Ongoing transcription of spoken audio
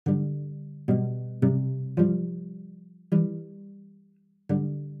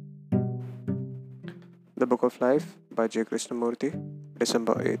The Book of Life by J. Krishnamurti,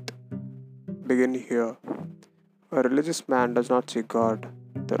 December 8th. Begin here. A religious man does not seek God.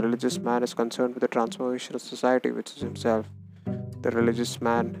 The religious man is concerned with the transformation of society, which is himself. The religious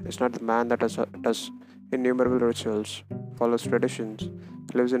man is not the man that does innumerable rituals, follows traditions,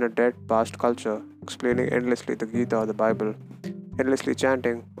 lives in a dead past culture, explaining endlessly the Gita or the Bible, endlessly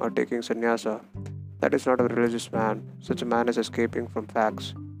chanting or taking sannyasa. That is not a religious man. Such a man is escaping from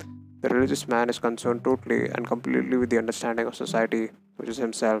facts. The religious man is concerned totally and completely with the understanding of society, which is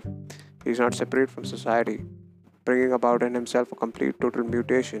himself. He is not separate from society. Bringing about in himself a complete total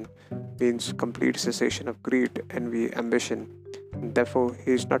mutation means complete cessation of greed, envy, ambition. And therefore,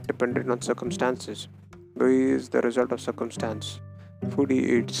 he is not dependent on circumstances, though he is the result of circumstance. Food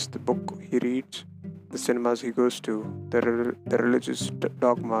he eats, the book he reads, the cinemas he goes to, the religious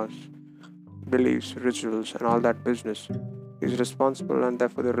dogmas, beliefs, rituals, and all that business. He is responsible, and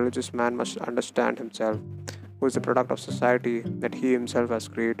therefore the religious man must understand himself, who is the product of society that he himself has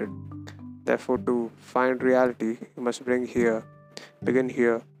created. Therefore, to find reality, he must begin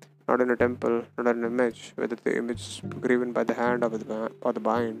here, not in a temple, not an image, whether the image is graven by the hand or the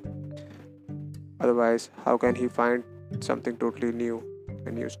mind. Otherwise, how can he find something totally new,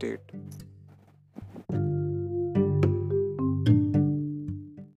 a new state?